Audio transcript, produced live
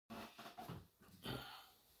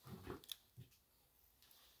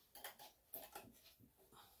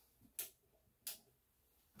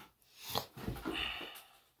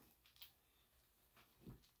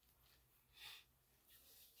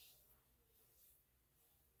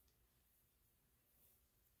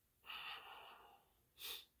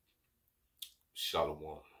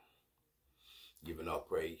Shalom. Giving all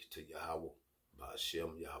praise to Yahweh,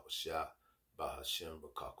 Bahashem, Yahweh Shah, Bahashem,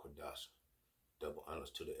 Rakakwadash. Double honors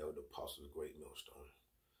to the elder apostles, great millstone.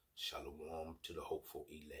 Shalom to the hopeful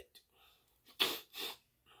elect.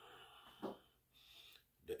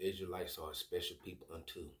 The Israelites are a special people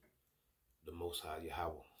unto the Most High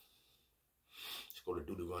Yahweh. Let's go to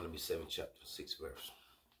Deuteronomy 7, chapter 6, verse.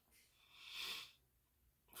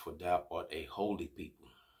 For thou art a holy people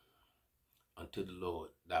unto the Lord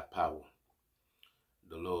thy power.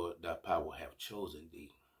 The Lord thy power hath chosen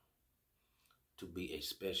thee to be a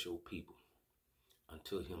special people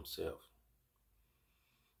unto himself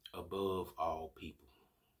above all people.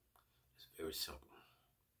 It's very simple.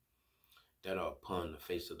 That are upon the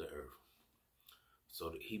face of the earth. So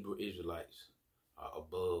the Hebrew Israelites are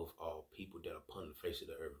above all people that are upon the face of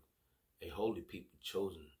the earth. A holy people,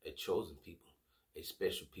 a chosen people, a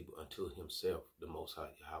special people unto himself, the Most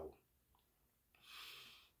High Yahweh.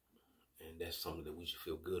 And that's something that we should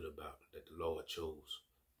feel good about, that the Lord chose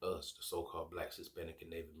us, the so-called blacks, Hispanic,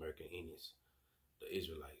 and Native American Indians, the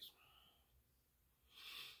Israelites.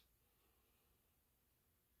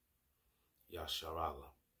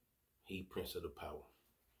 Yasharallah, he prince of the power.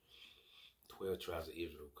 12 tribes of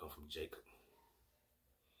Israel come from Jacob,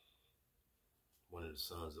 one of the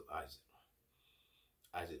sons of Isaac.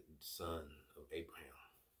 Isaac, the son of Abraham,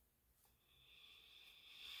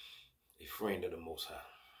 a friend of the Most High.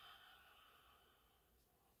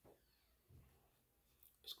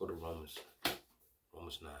 Let's go to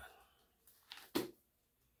Romans 9.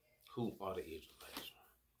 Who are the Israelites?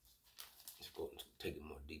 Let's go and take it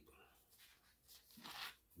more deeper.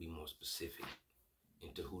 Be more specific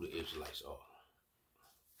into who the Israelites are.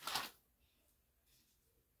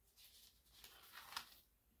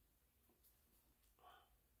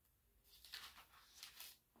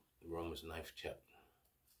 Romans 9th chapter.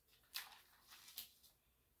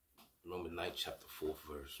 Romans 9th chapter 4th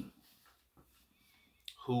verse.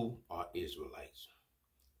 Who are Israelites?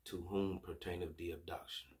 To whom pertaineth the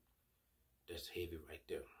adoption? That's heavy right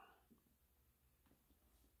there.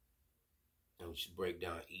 And we should break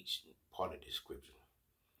down each part of this scripture.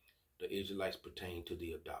 The Israelites pertain to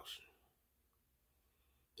the adoption.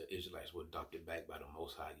 The Israelites were adopted back by the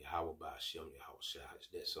Most High Yahweh, by Hashem, Yahweh Shah. It's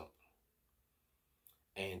that simple.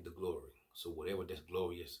 And the glory. So whatever that's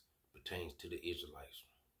glorious pertains to the Israelites.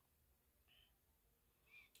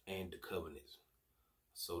 And the covenants.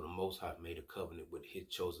 So the Most High made a covenant with his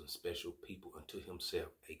chosen special people unto himself,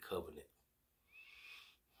 a covenant.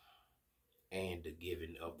 And the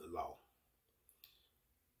giving of the law.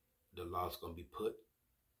 The law is going to be put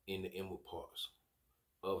in the inward parts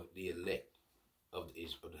of the elect of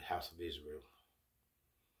the house of Israel.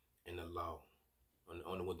 And the law, and the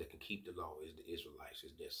only one that can keep the law is the Israelites.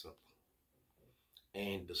 It's that simple.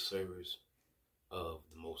 And the service of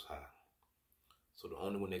the Most High. So the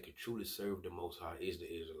only one that can truly serve the Most High is the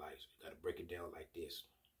Israelites. You got to break it down like this.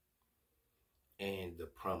 And the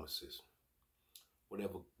promises.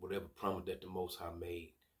 Whatever promise that the Most High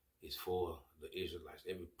made is for the Israelites.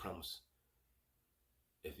 Every promise.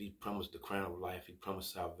 If he promised the crown of life, he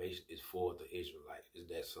promised salvation, is for the Israelites.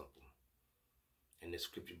 It's that simple. And the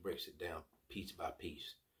scripture breaks it down piece by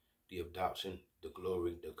piece. The adoption, the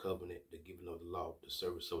glory, the covenant, the giving of the law, the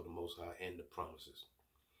service of the Most High, and the promises.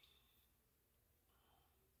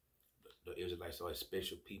 The Israelites are a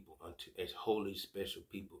special people, a holy special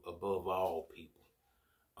people above all people,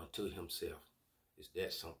 unto himself. It's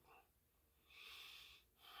that simple.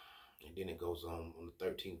 And then it goes on the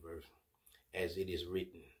 13th verse. As it is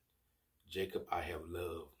written, Jacob I have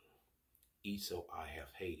loved, Esau I have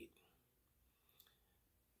hated.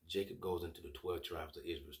 Jacob goes into the 12 tribes of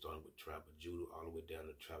Israel, starting with the tribe of Judah, all the way down to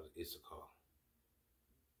the tribes of Issachar.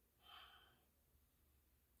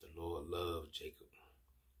 The Lord loved Jacob,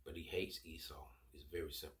 but he hates Esau. It's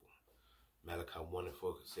very simple. Malachi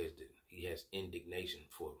 1:4 says that he has indignation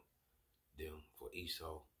for them, for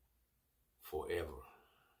Esau, forever.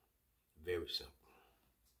 Very simple.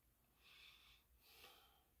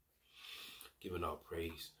 Giving all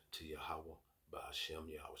praise to Yahweh, Bahashem,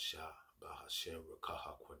 Yahweh Shah, Bahashem,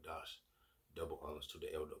 Rakakwadash. Double honors to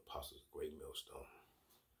the elder apostles, great millstone.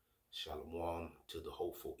 Shalom to the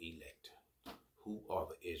hopeful elect. Who are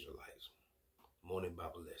the Israelites? Morning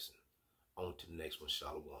Bible lesson. On to the next one.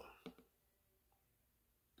 Shalom.